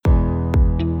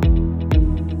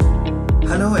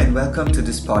Hello and welcome to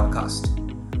this podcast.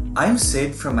 I'm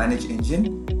Sid from Manage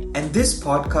Engine, and this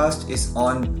podcast is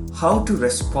on how to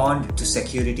respond to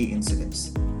security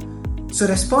incidents. So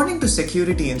responding to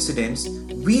security incidents,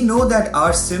 we know that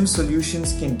our SIEM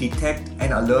solutions can detect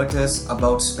and alert us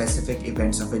about specific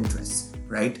events of interest,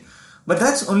 right? But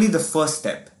that's only the first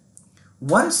step.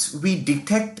 Once we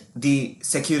detect the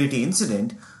security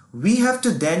incident, we have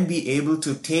to then be able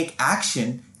to take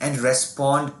action and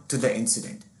respond to the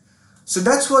incident. So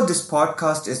that's what this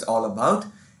podcast is all about.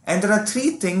 And there are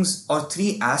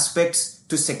three aspects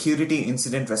to security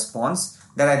incident response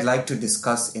that I'd like to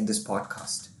discuss in this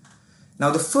podcast.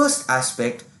 Now, the first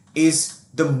aspect is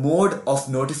the mode of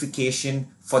notification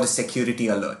for the security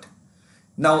alert.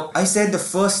 Now, I said the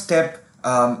first step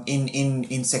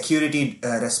in security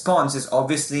response is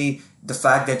obviously the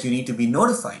fact that you need to be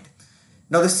notified.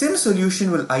 Now, the SIEM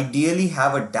solution will ideally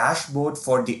have a dashboard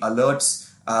for the alerts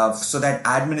so that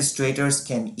administrators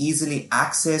can easily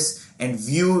access and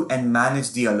view and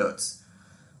manage the alerts.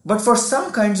 But for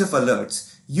some kinds of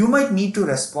alerts, you might need to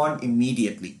respond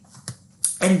immediately.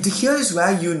 And here is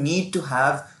where you need to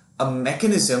have a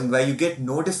mechanism where you get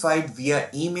notified via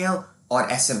email or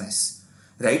SMS,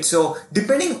 right? So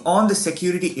depending on the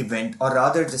security event, or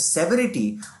rather the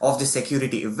severity of the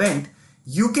security event,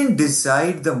 you can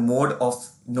decide the mode of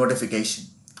notification.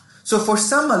 So for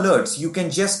some alerts, you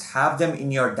can just have them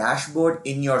in your dashboard,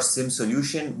 in your SIEM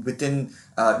solution within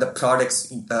the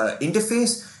product's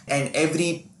interface. And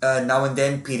every now and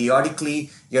then, periodically,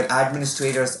 your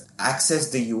administrators access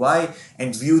the UI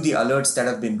and view the alerts that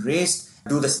have been raised,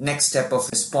 do the next step of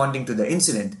responding to the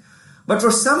incident. But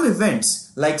for some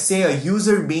events, like say a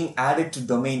user being added to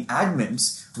domain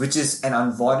admins, which is an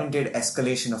unwarranted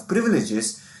escalation of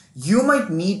privileges, you might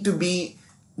need to be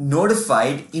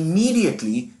notified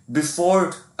immediately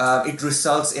before it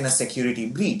results in a security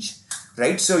breach,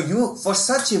 right? So for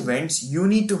such events, you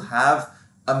need to have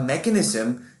a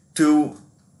mechanism to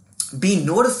be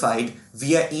notified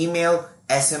via email,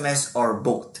 SMS, or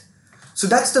both. So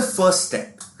that's the first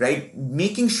step, right?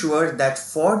 Making sure that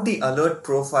for the alert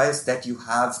profiles that you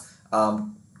have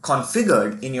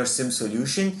configured in your SIEM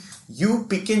solution, you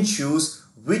pick and choose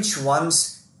which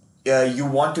ones you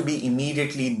want to be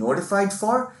immediately notified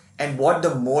for and what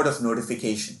the mode of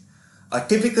notification.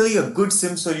 Typically, a good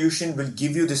SIEM solution will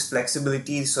give you this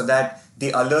flexibility so that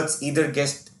the alerts either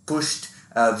get pushed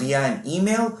via an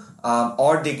email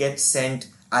or they get sent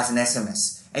as an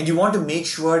SMS. And you want to make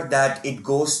sure that it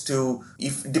goes to,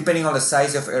 if depending on the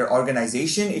size of your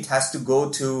organization, it has to go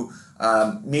to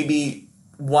maybe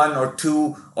 1 or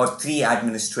 2 or 3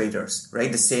 administrators,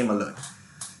 right? The same alert.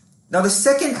 Now, the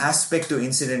second aspect to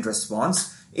incident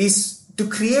response is to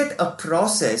create a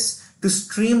process to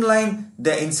streamline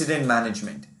the incident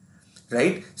management,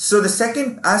 right? So the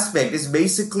second aspect is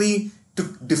basically to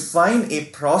define a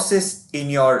process in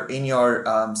your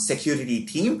security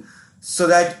team so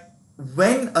that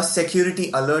when a security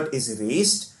alert is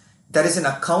raised, there is an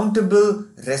accountable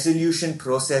resolution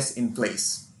process in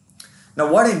place.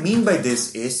 Now, what I mean by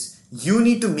this is you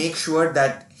need to make sure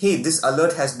that, hey, this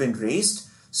alert has been raised.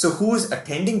 So who is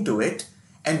attending to it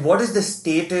and what is the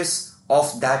status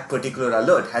of that particular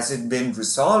alert? Has it been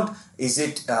resolved? Is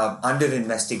it under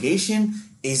investigation?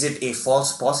 Is it a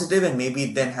false positive and maybe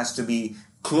it then has to be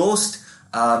closed?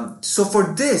 So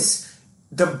for this,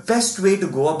 the best way to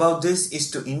go about this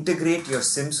is to integrate your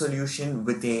SIEM solution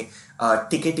with a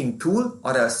ticketing tool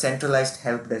or a centralized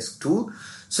help desk tool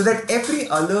so that every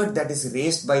alert that is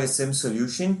raised by the SIEM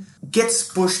solution gets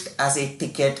pushed as a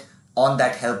ticket on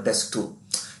that help desk tool.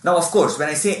 Now, of course, when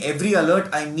I say every alert,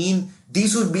 I mean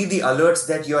these would be the alerts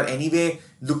that you're anyway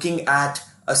looking at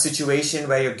a situation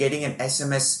where you're getting an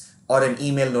SMS or an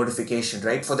email notification,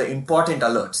 right? For the important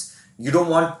alerts.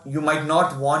 You might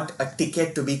not want a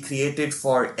ticket to be created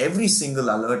for every single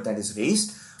alert that is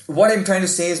raised. What I'm trying to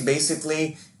say is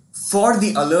basically for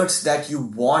the alerts that you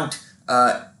want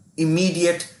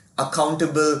immediate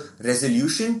accountable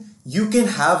resolution, you can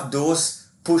have those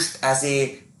pushed as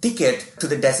a ticket to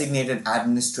the designated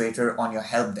administrator on your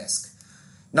help desk.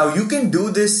 Now, you can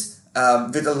do this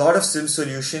with a lot of SIEM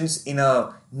solutions in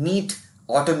a neat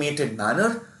automated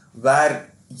manner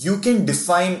where you can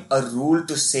define a rule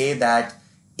to say that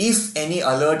if any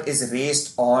alert is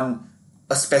raised on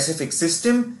a specific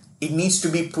system, it needs to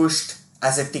be pushed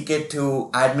as a ticket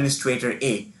to administrator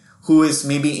A, who is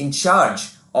maybe in charge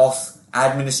of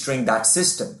administering that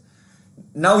system.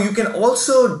 Now, you can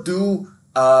also do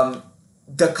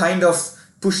the kind of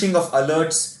pushing of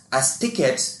alerts as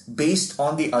tickets based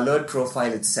on the alert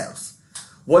profile itself.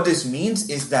 What this means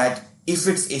is that if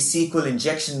it's a SQL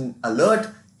injection alert,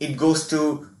 it goes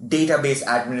to database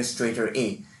administrator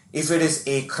A. If it is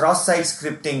a cross-site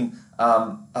scripting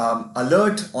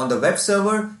alert on the web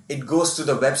server, it goes to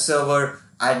the web server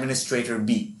administrator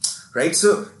B, right?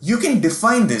 So you can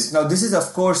define this. Now, this is,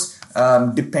 of course,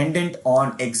 dependent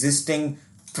on existing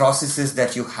processes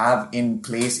that you have in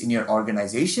place in your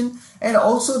organization and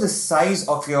also the size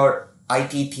of your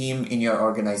IT team in your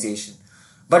organization.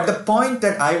 But the point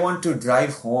that I want to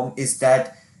drive home is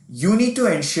that you need to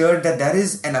ensure that there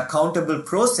is an accountable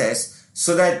process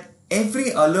so that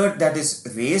every alert that is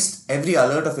raised, every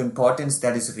alert of importance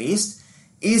that is raised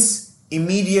is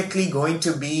immediately going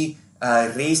to be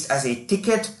raised as a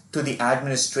ticket to the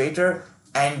administrator,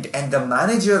 and the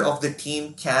manager of the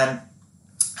team can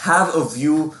have a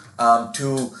view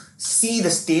to see the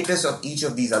status of each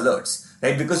of these alerts,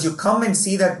 right? Because you come and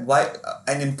see that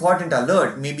an important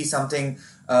alert, maybe something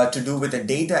to do with a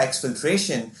data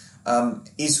exfiltration,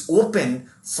 is open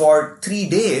for 3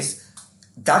 days.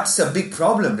 That's a big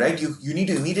problem, right? You need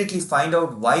to immediately find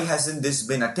out why hasn't this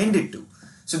been attended to.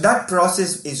 So that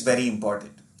process is very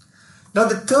important. Now,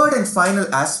 the third and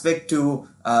final aspect to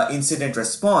incident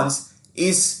response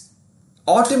is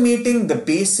automating the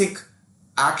basic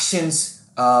actions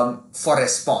for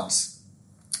response,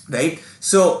 right?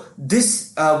 So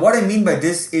this, what I mean by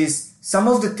this is some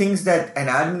of the things that an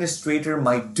administrator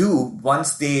might do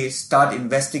once they start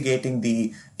investigating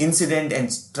the incident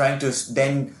and trying to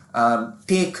then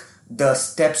take the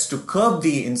steps to curb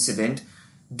the incident.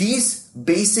 These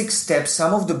basic steps,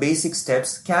 some of the basic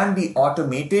steps can be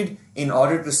automated in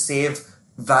order to save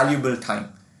valuable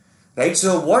time, right?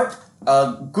 So what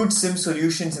good SIEM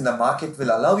solutions in the market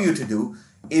will allow you to do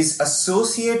is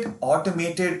associate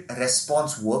automated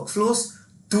response workflows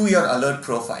to your alert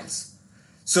profiles.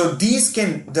 So these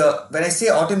when I say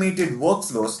automated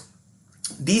workflows,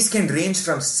 these can range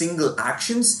from single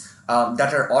actions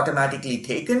that are automatically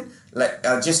taken, like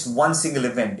just one single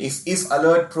event. If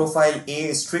alert profile A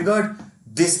is triggered,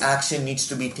 this action needs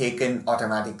to be taken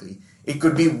automatically. It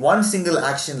could be one single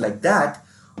action like that,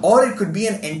 or it could be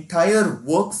an entire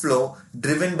workflow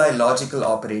driven by logical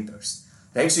operators,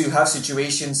 right? So you have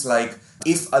situations like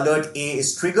if alert A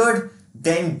is triggered,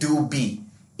 then do B.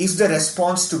 If the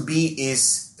response to B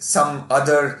is some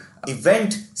other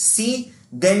event C,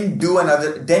 then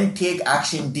take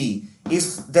action D.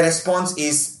 If the response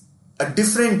is a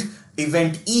different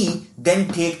event E, then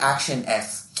take action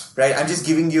F, right? I'm just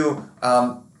giving you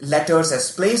letters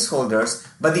as placeholders,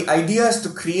 but the idea is to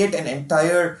create an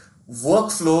entire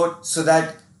workflow so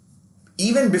that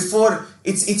even before,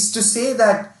 it's to say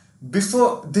that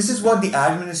before, this is what the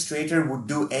administrator would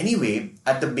do anyway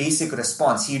at the basic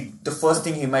response. The first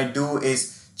thing he might do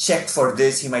is check for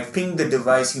this, he might ping the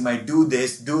device, he might do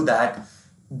this, do that.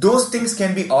 Those things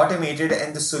can be automated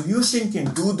and the solution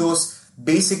can do those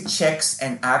basic checks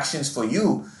and actions for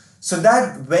you so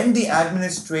that when the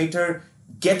administrator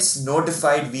gets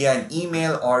notified via an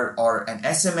email or an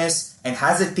SMS and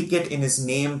has a ticket in his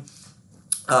name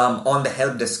on the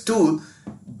help desk tool,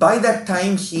 by that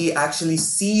time he actually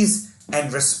sees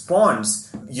and responds,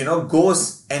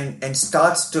 goes and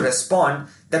starts to respond,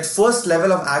 that first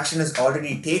level of action is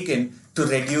already taken to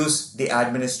reduce the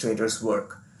administrator's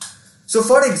work. So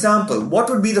for example, what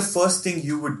would be the first thing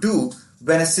you would do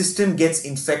when a system gets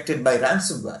infected by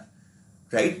ransomware,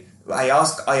 right? I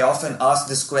often ask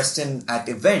this question at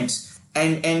events,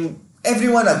 and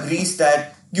everyone agrees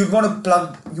that you want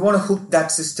to hook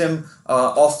that system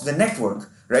off the network,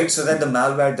 right? So that the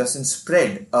malware doesn't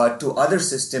spread to other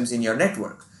systems in your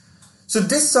network. So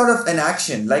this sort of an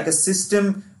action, like a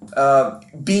system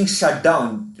being shut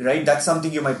down, right? That's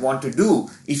something you might want to do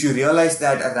if you realize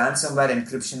that a ransomware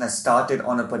encryption has started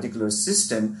on a particular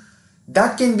system.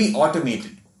 That can be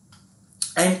automated.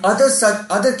 And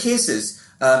other cases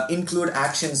include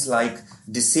actions like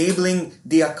disabling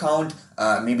the account,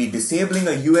 maybe disabling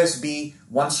a USB.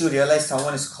 Once you realize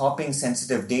someone is copying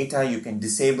sensitive data, you can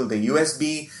disable the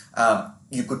USB.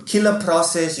 You could kill a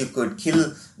process, you could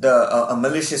kill a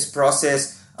malicious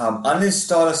process,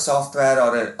 uninstall a software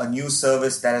or a new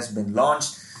service that has been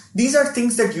launched. These are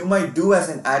things that you might do as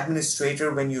an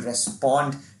administrator when you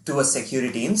respond to a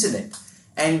security incident.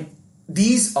 And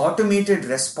these automated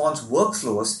response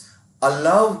workflows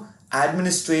allow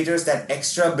administrators that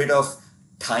extra bit of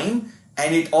time,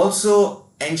 and it also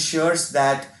ensures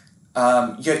that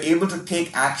you're able to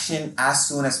take action as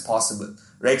soon as possible,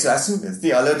 right? So as soon as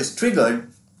the alert is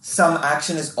triggered, some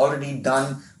action is already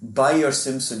done by your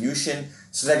SIEM solution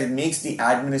so that it makes the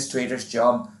administrator's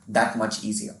job that much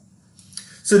easier.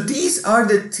 So these are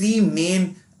the three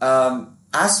main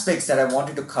aspects that I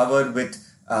wanted to cover with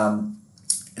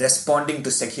responding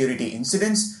to security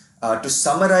incidents. To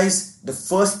summarize, the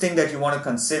first thing that you want to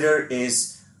consider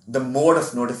is the mode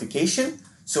of notification.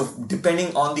 So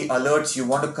depending on the alerts, you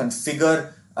want to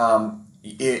configure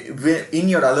in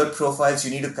your alert profiles,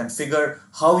 you need to configure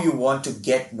how you want to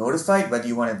get notified, whether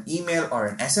you want an email or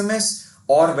an SMS,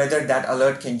 or whether that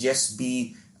alert can just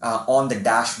be on the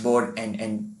dashboard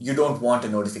and you don't want a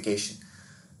notification.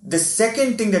 The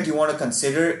second thing that you want to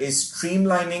consider is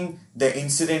streamlining the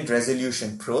incident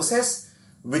resolution process,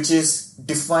 which is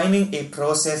defining a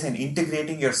process and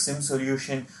integrating your SIEM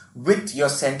solution with your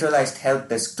centralized help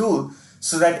desk tool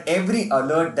so that every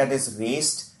alert that is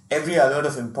raised, every alert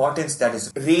of importance that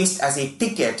is raised as a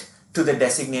ticket to the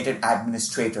designated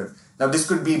administrator. Now, this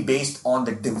could be based on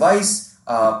the device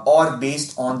or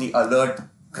based on the alert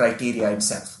criteria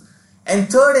itself. And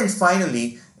third and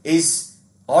finally is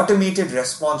automated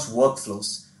response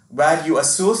workflows, where you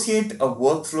associate a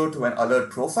workflow to an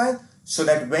alert profile so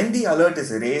that when the alert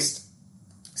is raised,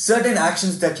 certain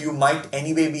actions that you might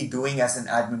anyway be doing as an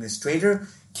administrator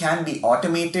can be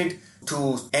automated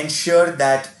to ensure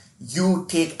that you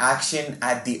take action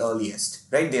at the earliest,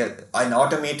 right? An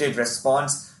automated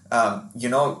response,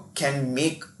 can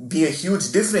be a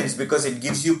huge difference because it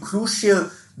gives you crucial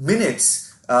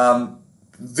minutes,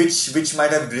 which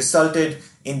might have resulted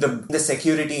in the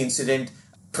security incident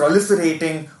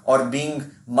proliferating or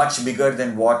being much bigger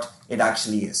than what it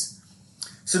actually is.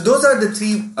 So those are the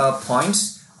 3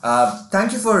 points.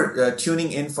 Thank you for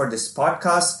tuning in for this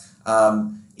podcast.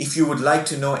 If you would like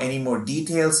to know any more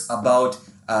details about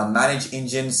Manage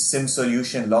Engine's SIEM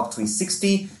solution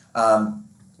Log360,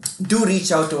 do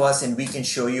reach out to us and we can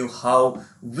show you how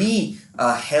we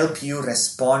help you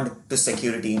respond to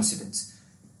security incidents.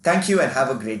 Thank you and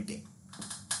have a great day.